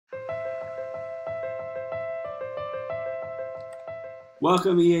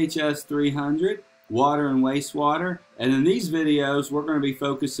Welcome EHS 300, water and wastewater. And in these videos, we're going to be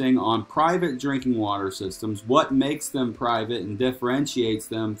focusing on private drinking water systems, what makes them private and differentiates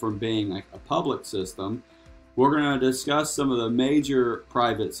them from being like a public system. We're going to discuss some of the major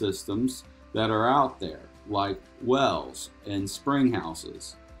private systems that are out there, like wells and spring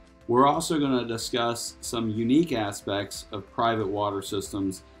houses. We're also going to discuss some unique aspects of private water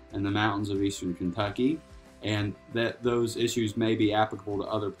systems in the mountains of eastern Kentucky, and that those issues may be applicable to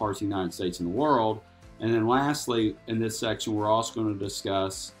other parts of the United States and the world. And then lastly, in this section, we're also going to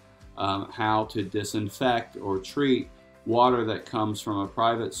discuss how to disinfect or treat water that comes from a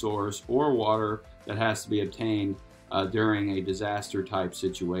private source or water that has to be obtained during a disaster type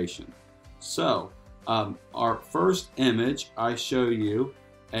situation. So our first image, I show you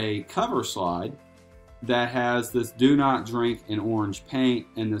a cover slide that has this do not drink in orange paint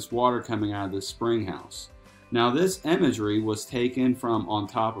and this water coming out of this spring house. Now this imagery was taken from on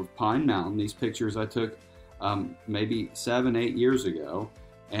top of Pine Mountain. These pictures I took maybe 7-8 years ago,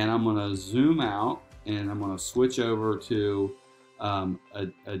 and I'm going to zoom out and I'm going to switch over to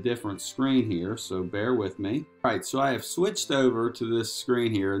a different screen here, so bear with me. All right, so I have switched over to this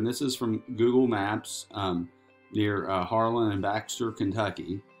screen here, and this is from Google Maps near Harlan and Baxter,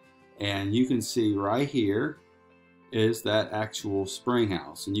 Kentucky, and you can see right here is that actual spring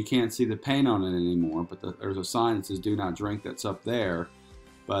house, and you can't see the paint on it anymore, but there's a sign that says do not drink that's up there,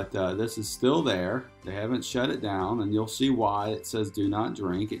 but this is still there. They haven't shut it down, and you'll see why it says do not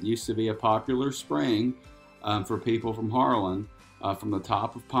drink. It used to be a popular spring for people from Harlan from the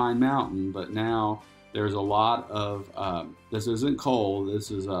top of Pine Mountain, but now there's a lot of this isn't coal, this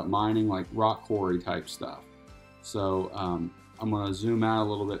is mining, like rock quarry type stuff. So I'm going to zoom out a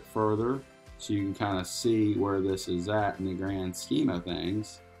little bit further so you can kind of see where this is at in the grand scheme of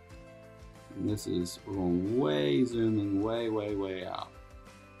things. And this is, we're going way, zooming way out.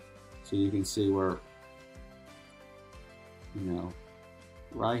 So you can see where, you know,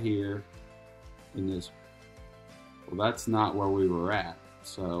 right here in this, well, that's not where we were at.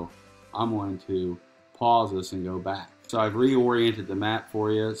 So I'm going to pause this and go back. So I've reoriented the map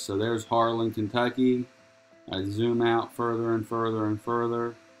for you. So there's Harlan, Kentucky. I zoom out further and further and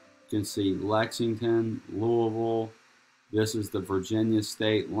further. You can see Lexington, Louisville. This is the Virginia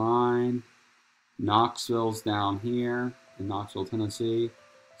state line. Knoxville's down here in Knoxville, Tennessee.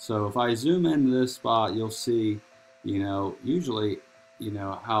 So if I zoom into this spot, you'll see, you know, usually, you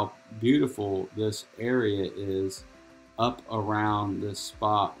know, how beautiful this area is up around this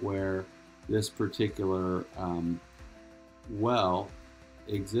spot where this particular well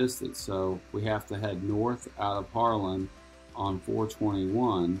existed. So we have to head north out of Harlan on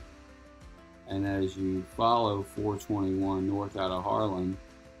 421, and as you follow 421 north out of Harlan,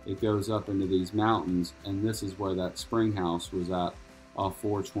 it goes up into these mountains, and this is where that spring house was at off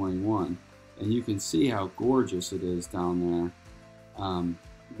 421. And you can see how gorgeous it is down there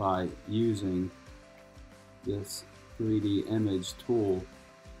by using this 3D image tool.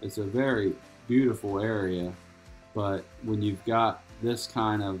 It's a very beautiful area, but when you've got this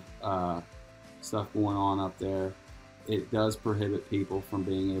kind of stuff going on up there, it does prohibit people from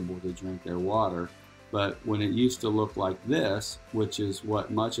being able to drink their water. But when it used to look like this, which is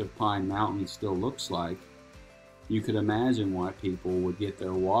what much of Pine Mountain still looks like, you could imagine why people would get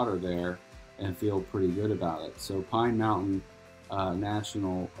their water there and feel pretty good about it. So Pine Mountain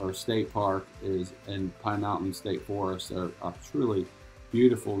National or State Park is, and Pine Mountain State Forest are truly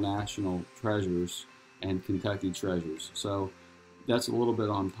beautiful national treasures and Kentucky treasures. So that's a little bit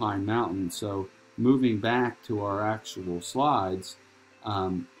on Pine Mountain. So moving back to our actual slides,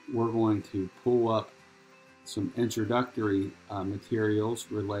 we're going to pull up some introductory materials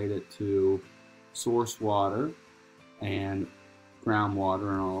related to source water and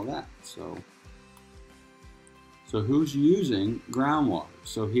groundwater and all of that. So who's using groundwater?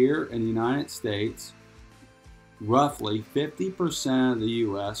 So here in the United States, roughly 50% of the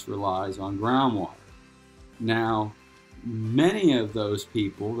U.S. relies on groundwater. Now, many of those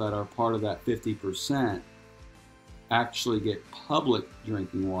people that are part of that 50% actually get public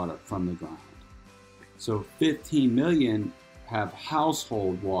drinking water from the ground. So 15 million have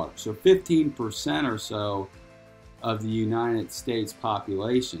household water. So 15% or so of the United States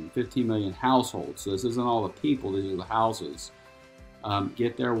population, 15 million households, so this isn't all the people, these are the houses,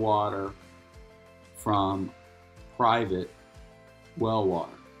 get their water from private well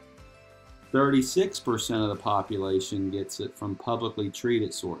water. 36% of the population gets it from publicly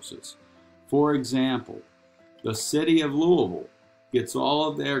treated sources. For example, the city of Louisville gets all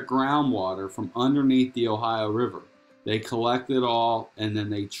of their groundwater from underneath the Ohio River. They collect it all and then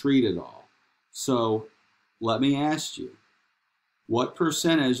they treat it all. So let me ask you, What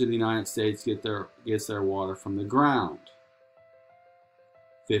percentage of the United States gets their water from the ground?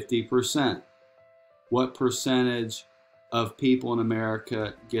 50%. What percentage of people in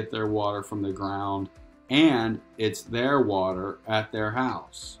America get their water from the ground and it's their water at their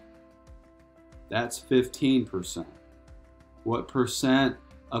house? That's 15%. What percent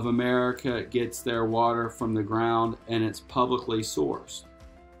of America gets their water from the ground and it's publicly sourced?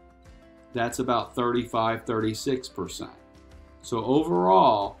 That's about 36%. So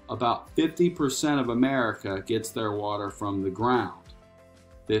overall, about 50% of America gets their water from the ground.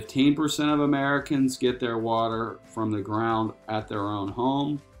 15% of Americans get their water from the ground at their own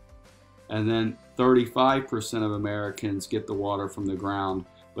home. And then 35% of Americans get the water from the ground,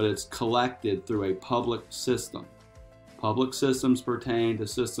 but it's collected through a public system. Public systems pertain to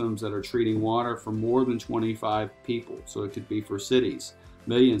systems that are treating water for more than 25 people. So it could be for cities,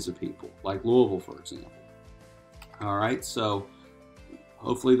 millions of people, like Louisville, for example. All right, so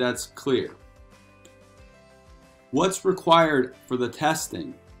hopefully that's clear. What's required for the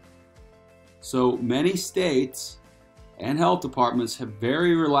testing? So many states and health departments have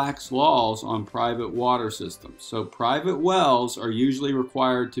very relaxed laws on private water systems. So private wells are usually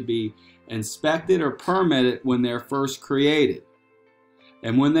required to be inspected or permitted when they're first created.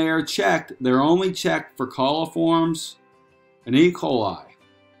 And when they are checked, they're only checked for coliforms and E. coli.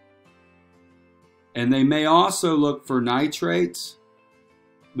 And they may also look for nitrates.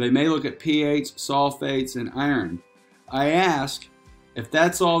 They may look at pH, sulfates, and iron. I ask, if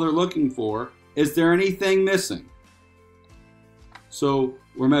that's all they're looking for, is there anything missing? So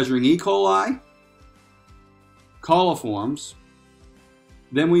we're measuring E. coli, coliforms,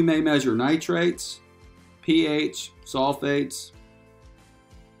 then we may measure nitrates, pH, sulfates,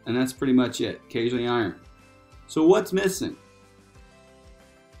 and that's pretty much it, occasionally iron. So what's missing?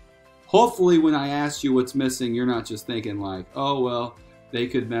 Hopefully when I ask you what's missing, you're not just thinking like, oh, well, they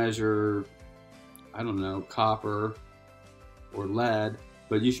could measure, I don't know, copper or lead,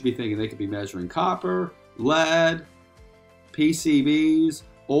 but you should be thinking they could be measuring copper, lead, PCBs,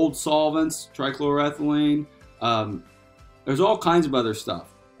 old solvents, trichloroethylene. There's all kinds of other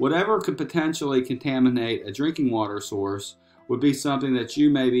stuff. Whatever could potentially contaminate a drinking water source would be something that you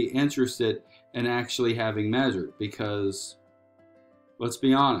may be interested in actually having measured, because let's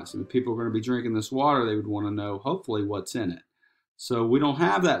be honest, if people are going to be drinking this water, they would want to know hopefully what's in it. So we don't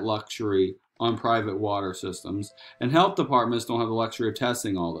have that luxury on private water systems, and health departments don't have the luxury of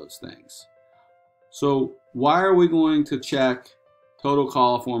testing all those things. So why are we going to check total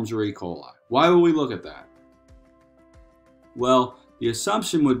coliforms or E. coli? Why would we look at that? Well, the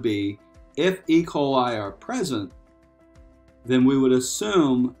assumption would be if E. coli are present, then we would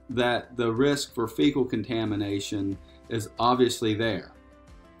assume that the risk for fecal contamination is obviously there.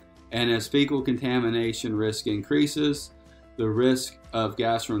 And as fecal contamination risk increases, the risk of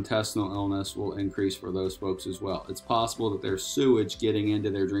gastrointestinal illness will increase for those folks as well. It's possible that there's sewage getting into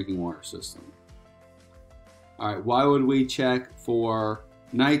their drinking water system. All right, why would we check for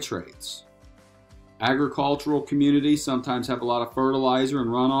nitrates? Agricultural communities sometimes have a lot of fertilizer and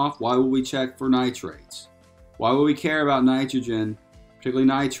runoff. Why would we check for nitrates? Why would we care about nitrogen, particularly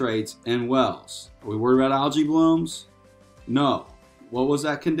nitrates, in wells? Are we worried about algae blooms? No. What was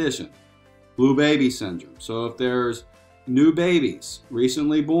that condition? Blue baby syndrome. So if there's new babies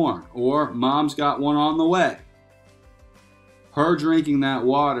recently born, or mom's got one on the way, her drinking that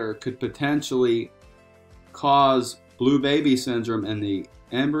water could potentially cause blue baby syndrome in the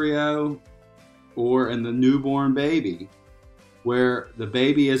embryo or in the newborn baby, where the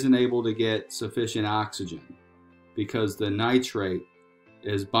baby isn't able to get sufficient oxygen because the nitrate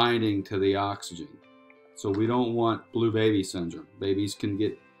is binding to the oxygen. So we don't want blue baby syndrome. Babies can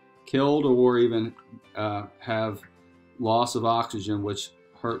get killed or even have loss of oxygen, which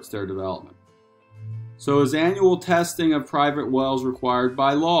hurts their development. So is annual testing of private wells required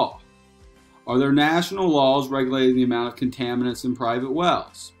by law? Are there national laws regulating the amount of contaminants in private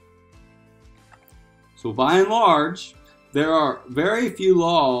wells? So by and large, there are very few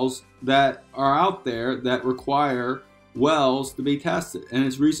laws that are out there that require wells to be tested. And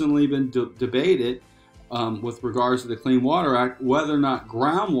it's recently been debated with regards to the Clean Water Act, whether or not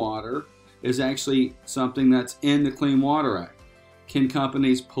groundwater is actually something that's in the Clean Water Act. Can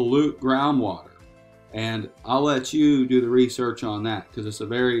companies pollute groundwater? And I'll let you do the research on that, because it's a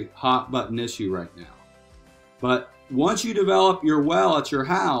very hot button issue right now. But once you develop your well at your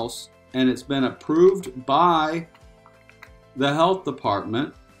house and it's been approved by the health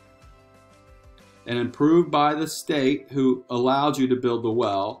department and approved by the state who allowed you to build the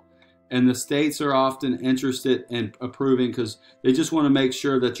well, And the states are often interested in approving because they just want to make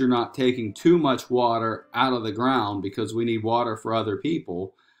sure that you're not taking too much water out of the ground, because we need water for other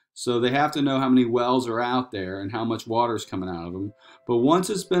people. So they have to know how many wells are out there and how much water is coming out of them. But once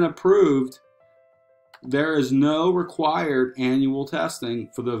it's been approved, there is no required annual testing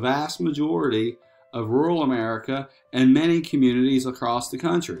for the vast majority of rural America and many communities across the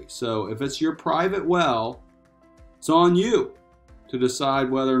country. So if it's your private well, it's on you to decide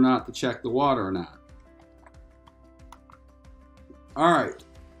whether or not to check the water or not. All right,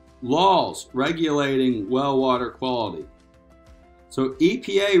 laws regulating well water quality. So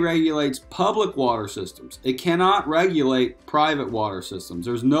EPA regulates public water systems. It cannot regulate private water systems.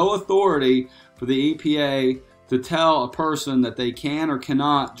 There's no authority for the EPA to tell a person that they can or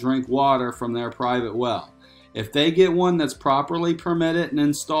cannot drink water from their private well. If they get one that's properly permitted and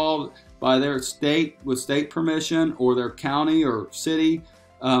installed by their state with state permission, or their county or city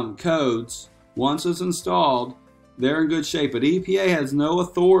codes, once it's installed, they're in good shape. But EPA has no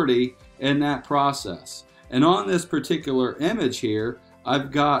authority in that process. And on this particular image here, I've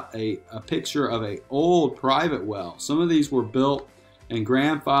got a picture of an old private well. Some of these were built and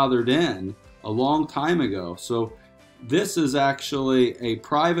grandfathered in a long time ago. So this is actually a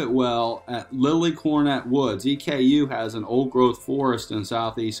private well at Lily Cornet Woods. EKU has an old growth forest in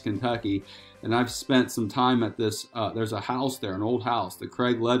southeast Kentucky, and I've spent some time at this. There's a house there, an old house, the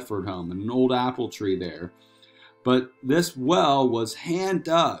Craig Ledford home, and an old apple tree there. But this well was hand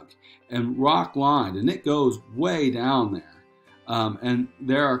dug and rock lined, and it goes way down there. And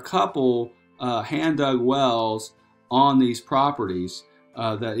there are a couple hand dug wells on these properties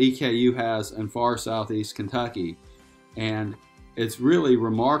that EKU has in far southeast Kentucky. And it's really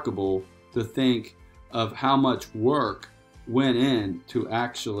remarkable to think of how much work went into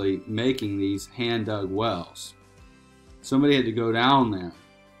actually making these hand dug wells. Somebody had to go down there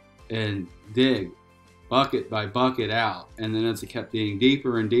and dig bucket by bucket out, and then as it kept getting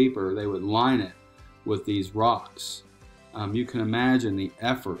deeper and deeper, they would line it with these rocks. You can imagine the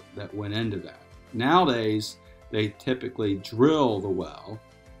effort that went into that. Nowadays, they typically drill the well,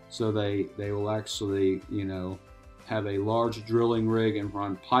 so they will actually, have a large drilling rig and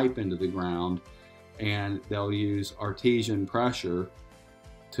run pipe into the ground, and they'll use artesian pressure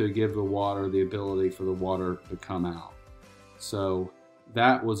to give the water the ability for the water to come out. So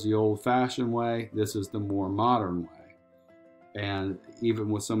that was the old-fashioned way. This is the more modern way. And even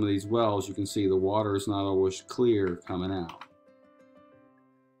with some of these wells, you can see the water is not always clear coming out.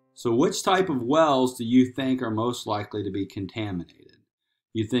 So which type of wells do you think are most likely to be contaminated?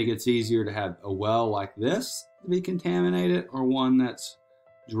 You think it's easier to have a well like this to be contaminated, or one that's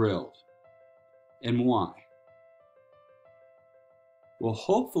drilled? And why? Well,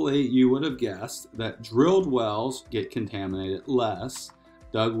 hopefully you would have guessed that drilled wells get contaminated less.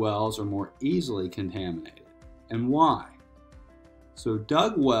 Dug wells are more easily contaminated. And why? So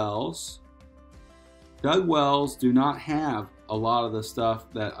dug wells do not have a lot of the stuff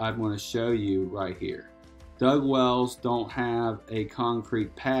that I'm going to show you right here. Dug wells don't have a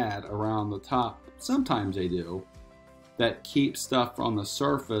concrete pad around the top. Sometimes they do, that keeps stuff on the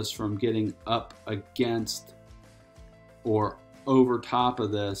surface from getting up against or over top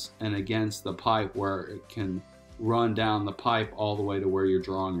of this and against the pipe, where it can run down the pipe all the way to where you're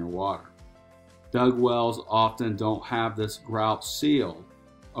drawing your water. Dug wells often don't have this grout seal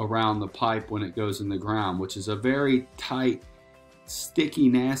around the pipe when it goes in the ground, which is a very tight, sticky,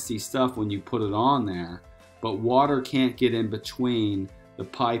 nasty stuff when you put it on there, but water can't get in between the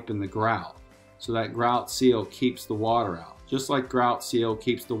pipe and the grout. So that grout seal keeps the water out. Just like grout seal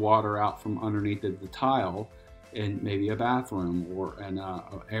keeps the water out from underneath the tile in maybe a bathroom or an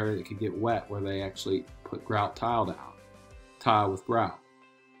area that could get wet where they actually put grout tile down, tile with grout.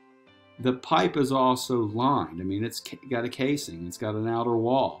 The pipe is also lined. I mean, it's got a casing. It's got an outer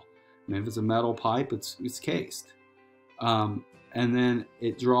wall. I mean, if it's a metal pipe, it's cased. And then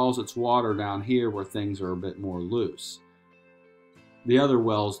it draws its water down here where things are a bit more loose. The other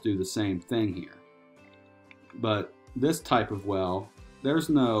wells do the same thing here. But this type of well, there's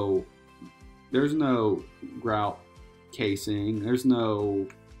no grout casing, there's no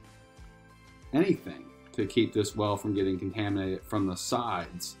anything to keep this well from getting contaminated from the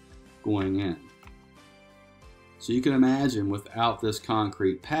sides going in. So you can imagine, without this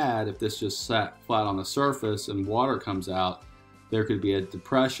concrete pad, if this just sat flat on the surface and water comes out, there could be a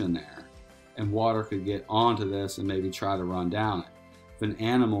depression there, and water could get onto this and maybe try to run down it. If an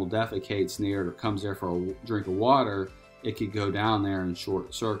animal defecates near it or comes there for a drink of water, it could go down there and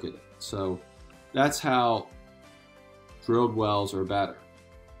short circuit it. So that's how drilled wells are better.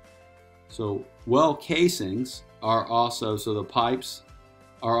 So well casings are also, so the pipes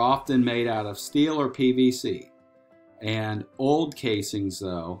are often made out of steel or PVC. And old casings,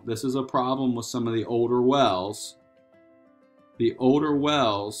 though, this is a problem with some of the older wells. The older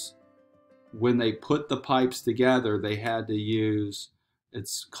wells, when they put the pipes together, they had to use,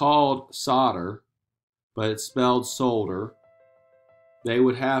 it's called solder, but it's spelled solder. They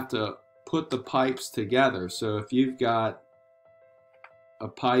would have to put the pipes together. So if you've got a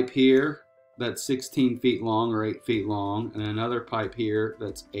pipe here that's 16 feet long or 8 feet long, and another pipe here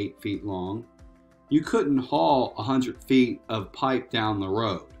that's 8 feet long, you couldn't haul 100 feet of pipe down the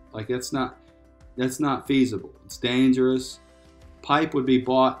road. Like that's not feasible. It's dangerous. Pipe would be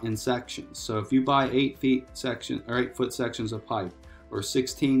bought in sections. So if you buy 8 foot sections of pipe, or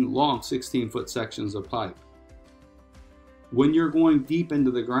 16 foot sections of pipe, when you're going deep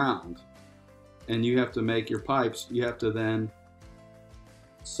into the ground and you have to make your pipes, you have to then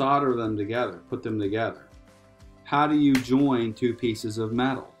solder them together, put them together. How do you join two pieces of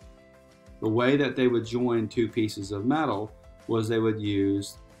metal? The way that they would join two pieces of metal was they would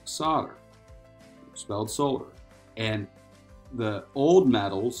use solder, spelled solder. And the old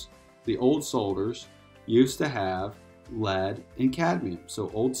metals, the old solders, used to have lead and cadmium.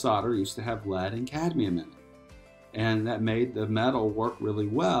 So old solder used to have lead and cadmium in it. And that made the metal work really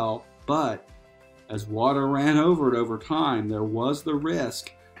well, but as water ran over it over time, there was the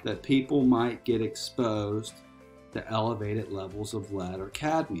risk that people might get exposed to elevated levels of lead or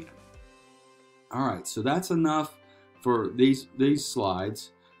cadmium. All right, so that's enough for these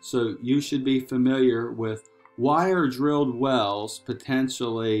slides. So you should be familiar with why are drilled wells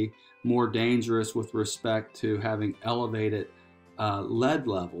potentially more dangerous with respect to having elevated lead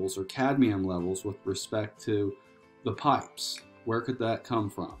levels or cadmium levels with respect to the pipes. Where could that come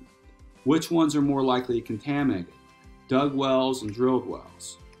from? Which ones are more likely contaminated? Dug wells and drilled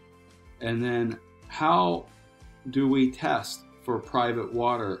wells. And then how do we test for private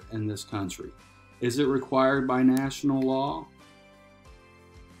water in this country? Is it required by national law?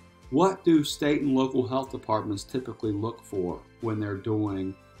 What do state and local health departments typically look for when they're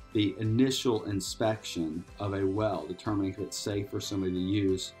doing the initial inspection of a well, determining if it's safe for somebody to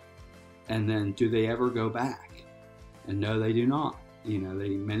use? And then do they ever go back? And no, they do not. You know,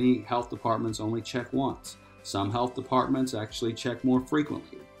 many health departments only check once. Some health departments actually check more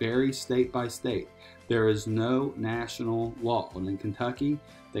frequently. It varies state by state. There is no national law. And in Kentucky,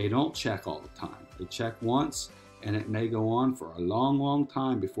 they don't check all the time. They check once, and it may go on for a long, long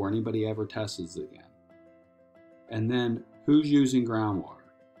time before anybody ever tests it again. And then who's using groundwater?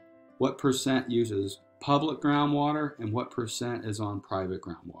 What percent uses public groundwater and what percent is on private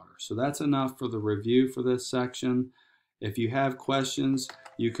groundwater? So that's enough for the review for this section. If you have questions,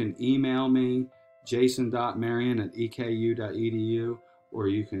 you can email me, jason.marion@eku.edu, or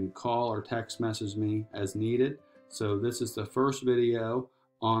you can call or text message me as needed. So this is the first video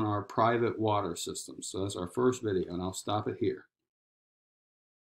on our private water system. So that's our first video, and I'll stop it here.